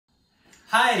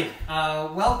Hi,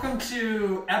 welcome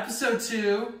to episode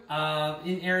 2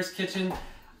 in Era's Kitchen.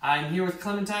 I'm here with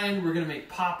Clementine. We're going to make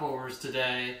popovers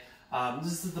today.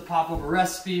 This is the popover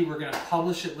recipe. We're going to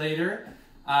publish it later.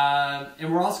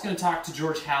 And we're also going to talk to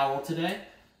George Howell today.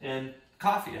 And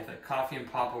coffee. I think coffee and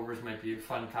popovers might be a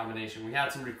fun combination. We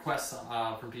had some requests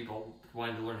from people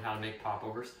wanting to learn how to make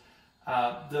popovers.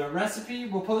 The recipe,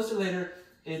 we'll post it later.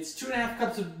 It's 2.5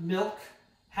 cups of milk,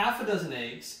 half a dozen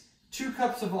eggs, 2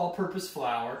 cups of all-purpose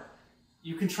flour.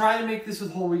 You can try to make this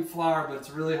with whole wheat flour, but it's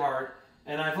really hard.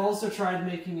 And I've also tried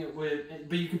making it with,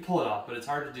 but you can pull it off, but it's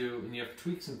hard to do and you have to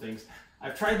tweak some things.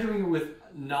 I've tried doing it with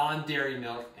non-dairy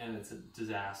milk and it's a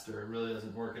disaster. It really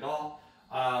doesn't work at all.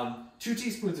 2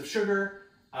 teaspoons of sugar,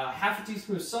 half a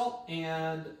teaspoon of salt,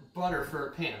 and butter for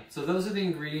a pan. So those are the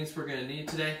ingredients we're gonna need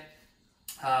today.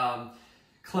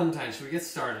 Clementine, should we get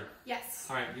started? Yes.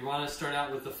 All right, you wanna start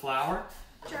out with the flour?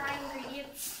 Dry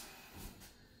ingredients.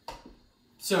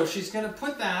 So she's going to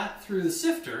put that through the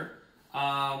sifter,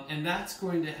 and that's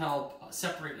going to help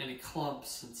separate any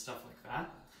clumps and stuff like that.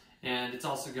 And it's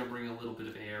also going to bring a little bit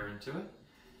of air into it.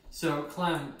 So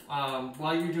Clem,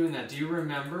 while you're doing that, do you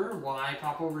remember why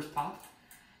popovers pop?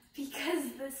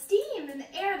 Because the steam and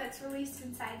the air that's released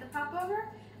inside the popover,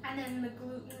 and then the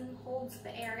gluten holds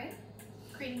the air in,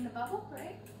 creating the bubble,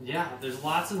 right? Yeah, there's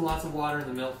lots and lots of water in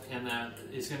the milk, and that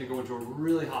is going to go into a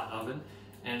really hot oven,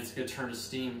 and it's going to turn to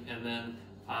steam, and then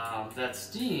that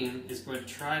steam is going to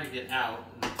try to get out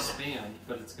and expand,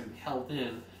 but it's going to be held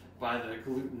in by the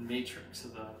gluten matrix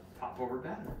of the popover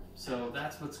batter. So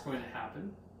that's what's going to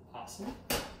happen. Awesome.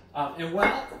 And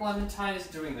while Clementine is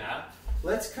doing that,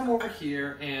 let's come over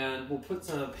here and we'll put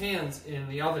some pans in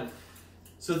the oven.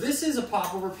 So this is a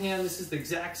popover pan. This is the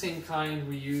exact same kind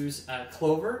we use at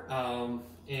Clover,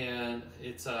 and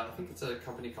it's I think it's a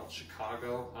company called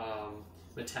Chicago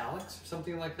Metallics or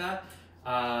something like that.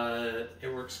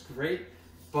 It works great,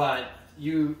 but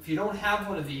if you don't have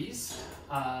one of these,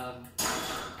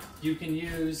 you can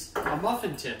use a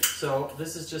muffin tin. So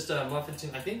this is just a muffin tin.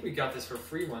 I think we got this for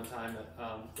free one time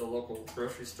at the local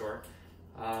grocery store.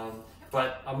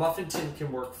 But a muffin tin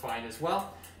can work fine as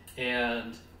well,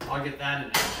 and I'll get that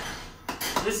in action.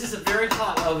 This is a very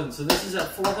hot oven, so this is at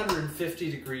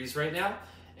 450 degrees right now,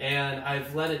 and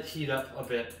I've let it heat up a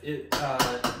bit.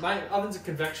 My oven's a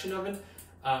convection oven.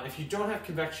 If you don't have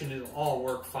convection, it'll all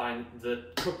work fine. The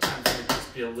cook time's going to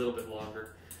just be a little bit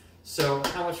longer. So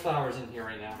how much flour is in here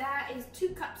right now? That is 2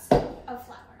 cups of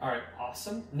flour. All right,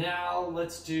 awesome. Now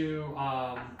let's do,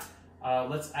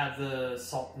 let's add the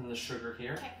salt and the sugar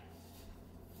here.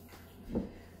 Okay.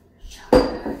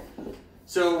 Sugar.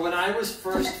 So when I was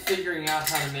first figuring out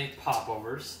how to make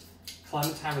popovers,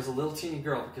 Clementine was a little teeny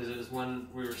girl because it was when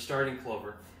we were starting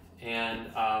Clover.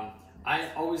 And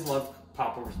I always loved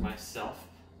popovers myself.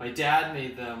 My dad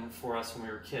made them for us when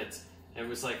we were kids. It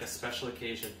was like a special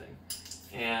occasion thing.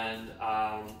 And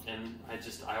I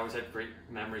always had great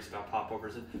memories about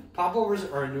popovers. And popovers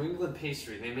are a New England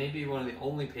pastry. They may be one of the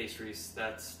only pastries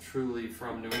that's truly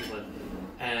from New England.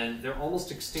 And they're almost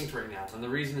extinct right now. And the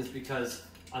reason is because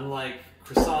unlike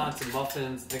croissants and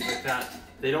muffins, things like that,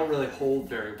 they don't really hold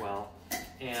very well.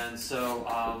 And so,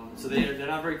 they're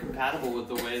not very compatible with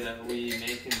the way that we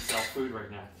make and sell food right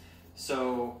now.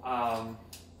 So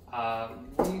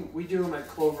we do them at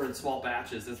Clover in small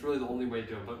batches. That's really the only way to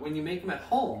do them. But when you make them at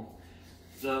home,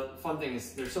 the fun thing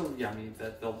is they're so yummy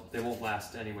that they won't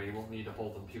last anyway. You won't need to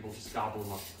hold them. People just gobble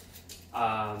them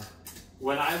up.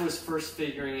 When I was first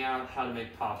figuring out how to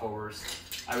make popovers,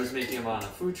 I was making them on a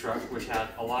food truck, which had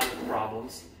a lot of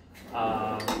problems,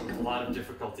 a lot of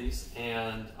difficulties,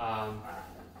 and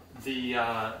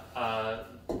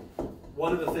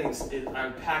one of the things is I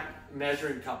would pack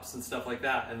measuring cups and stuff like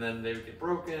that, and then they would get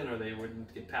broken or they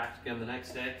wouldn't get packed again the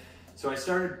next day. So I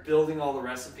started building all the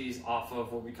recipes off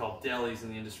of what we call delis in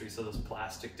the industry, so those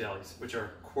plastic delis, which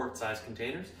are quart-sized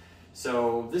containers.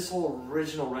 So this whole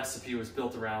original recipe was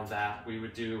built around that. We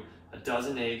would do a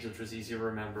dozen eggs, which was easy to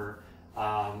remember.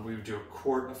 We would do a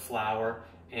quart of flour,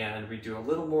 and we do a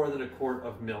little more than a quart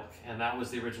of milk, and that was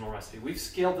the original recipe. We've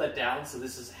scaled that down, so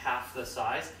this is half the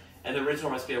size. And the original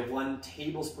recipe had 1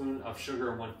 tablespoon of sugar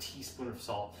and 1 teaspoon of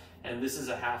salt. And this is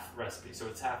a half recipe, so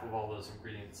it's half of all those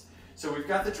ingredients. So we've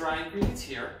got the dry ingredients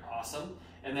here, awesome.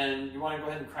 And then you want to go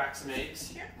ahead and crack some eggs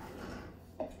here.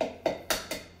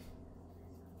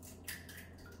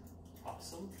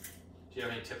 Awesome. Do you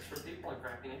have any tips for people on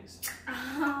cracking eggs?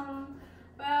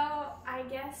 Well, I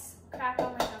guess crack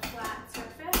on like a flat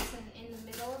surface and in the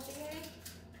middle of the egg.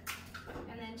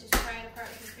 And then just pry it apart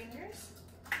with your fingers.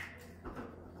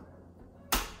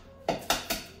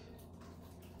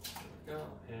 Go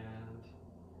and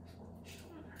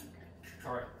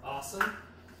awesome.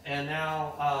 And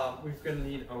now we're going to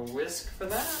need a whisk for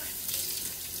that.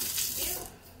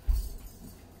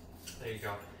 There you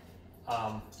go.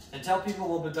 And tell people a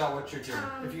little bit about what you're doing.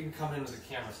 If you can come into the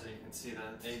camera so you can see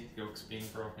the egg yolks being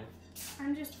broken.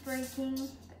 I'm just breaking the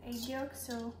egg yolks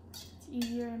so it's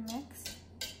easier to mix.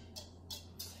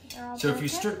 So if you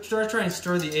start trying to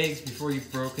stir the eggs before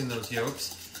you've broken those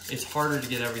yolks, it's harder to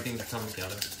get everything to come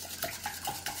together.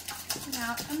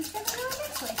 Now I'm just going to do it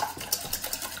this way.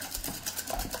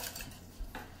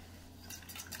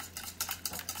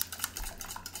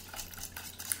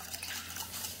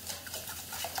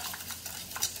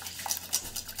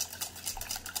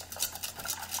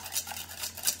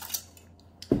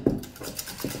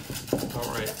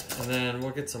 All right, and then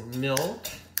we'll get some milk.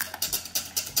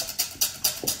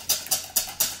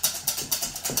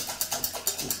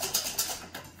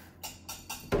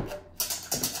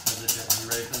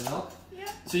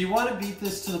 So you want to beat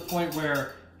this to the point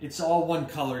where it's all one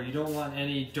color. You don't want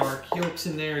any dark yolks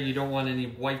in there. You don't want any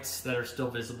whites that are still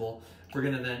visible. We're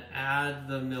going to then add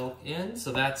the milk in.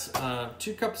 So that's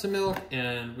 2 cups of milk,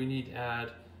 and we need to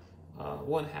add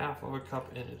 1/2 of a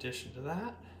cup in addition to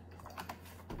that.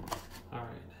 All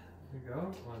right, there you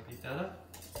go. Want to beat that up?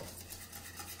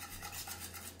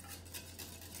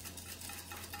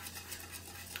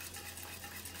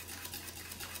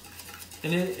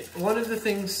 And one of the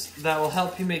things that will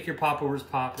help you make your popovers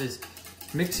pop is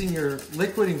mixing your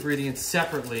liquid ingredients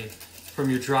separately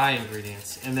from your dry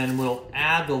ingredients, and then we'll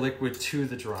add the liquid to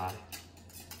the dry.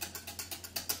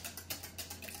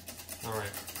 All right,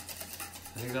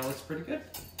 I think that looks pretty good.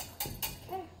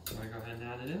 Okay. So I go ahead and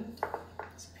add it in.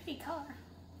 It's a pretty color.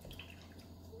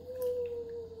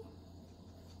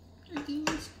 Ooh.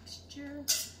 Texture.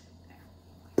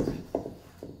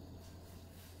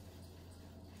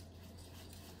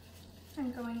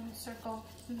 I'm going in a circle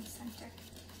in the center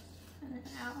and then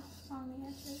out on the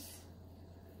edges.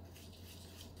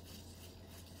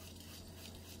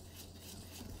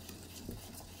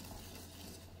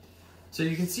 So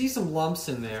you can see some lumps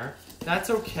in there. That's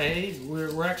okay.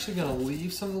 We're actually going to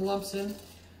leave some of the lumps in.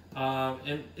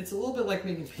 And it's a little bit like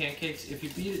making pancakes. If you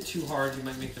beat it too hard, you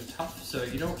might make them tough. So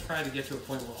you don't try to get to a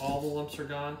point where all the lumps are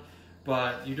gone,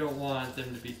 but you don't want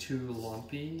them to be too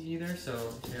lumpy either.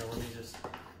 So here, let me just...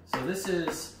 So this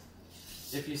is,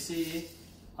 if you see,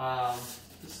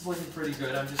 this is looking pretty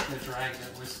good. I'm just going to drag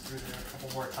that whisk through there a couple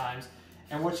more times.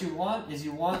 And what you want is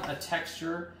you want a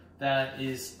texture that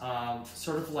is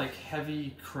sort of like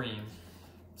heavy cream.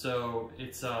 So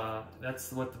it's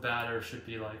that's what the batter should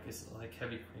be like. It's like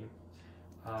heavy cream.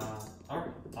 All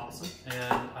right, awesome.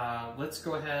 And let's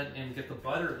go ahead and get the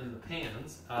butter in the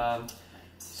pans.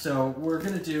 So what we're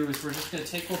going to do is we're just going to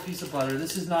take a piece of butter.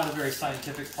 This is not a very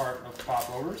scientific part of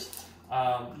popovers.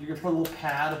 You can put a little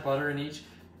pad of butter in each.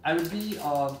 I would be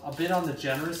a bit on the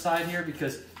generous side here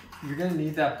because you're going to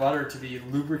need that butter to be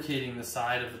lubricating the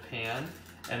side of the pan,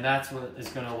 and that's what is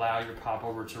going to allow your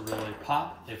popover to really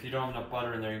pop. If you don't have enough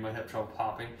butter in there, you might have trouble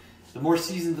popping. The more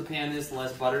seasoned the pan is, the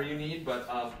less butter you need, but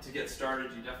to get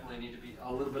started, you definitely need to be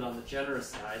a little bit on the generous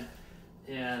side.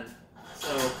 And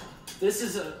so this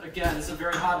is, again, it's a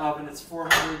very hot oven. It's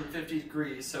 450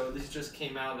 degrees, so this just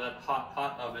came out of that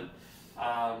hot oven.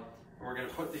 And we're going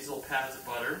to put these little pads of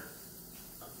butter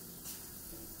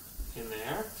in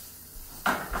there.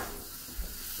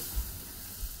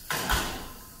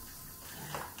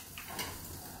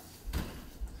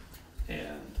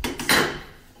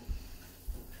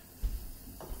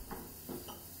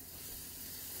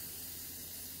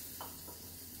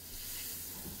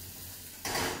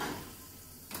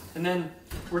 And then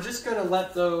we're just going to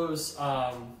let those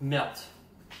melt.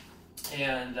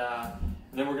 And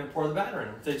then we're going to pour the batter in.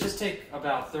 They just take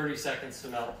about 30 seconds to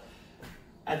melt.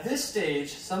 At this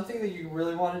stage, something that you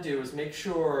really want to do is make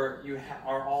sure you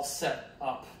are all set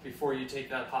up before you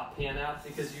take that hot pan out,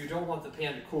 because you don't want the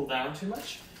pan to cool down too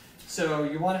much. So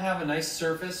you want to have a nice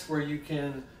surface where you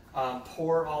can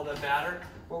pour all the batter.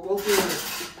 What we'll do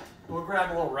is we'll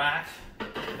grab a little rack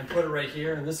and put it right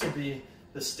here, and this will be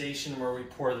the station where we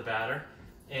pour the batter.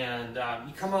 And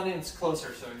you come on in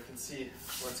closer so you can see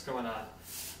what's going on.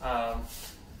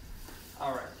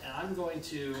 All right, and I'm going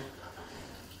to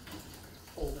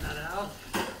pull that out.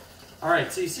 All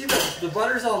right, so you see the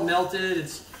butter's all melted.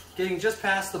 It's getting just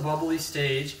past the bubbly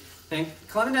stage. And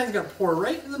Clementine's gonna pour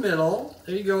right in the middle.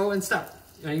 There you go, and stop.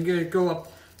 And you're gonna go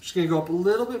up, just gonna go up a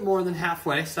little bit more than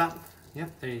halfway. Stop.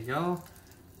 Yep, there you go.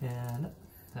 And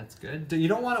that's good. You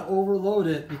don't want to overload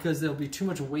it because there'll be too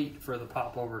much weight for the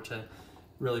popover to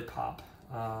really pop.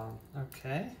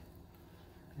 Okay.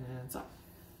 And so,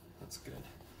 that's good.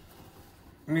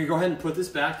 I'm gonna go ahead and put this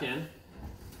back in.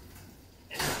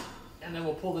 And then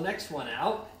we'll pull the next one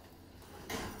out.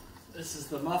 This is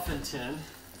the muffin tin.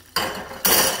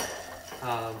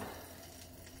 All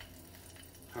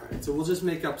right, so we'll just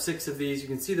make up 6 of these. You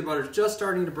can see the butter's just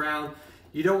starting to brown.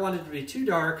 You don't want it to be too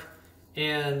dark.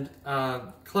 And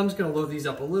Clem's gonna load these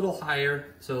up a little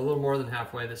higher, so a little more than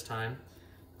halfway this time.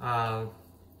 And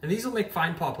these will make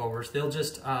fine popovers. They'll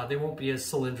just, they won't be as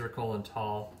cylindrical and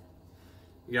tall.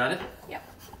 You got it? Yep.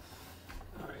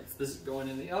 All right, so this is going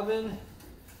in the oven.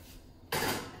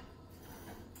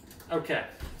 Okay,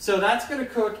 so that's gonna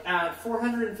cook at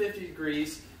 450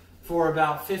 degrees for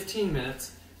about 15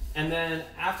 minutes. And then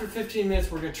after 15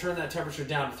 minutes, we're gonna turn that temperature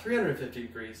down to 350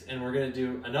 degrees, and we're gonna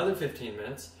do another 15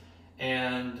 minutes,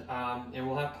 and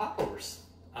we'll have popovers.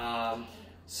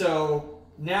 So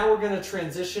now we're gonna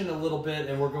transition a little bit,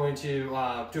 and we're going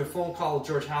to do a phone call with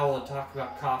George Howell and talk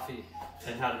about coffee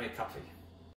and how to make coffee.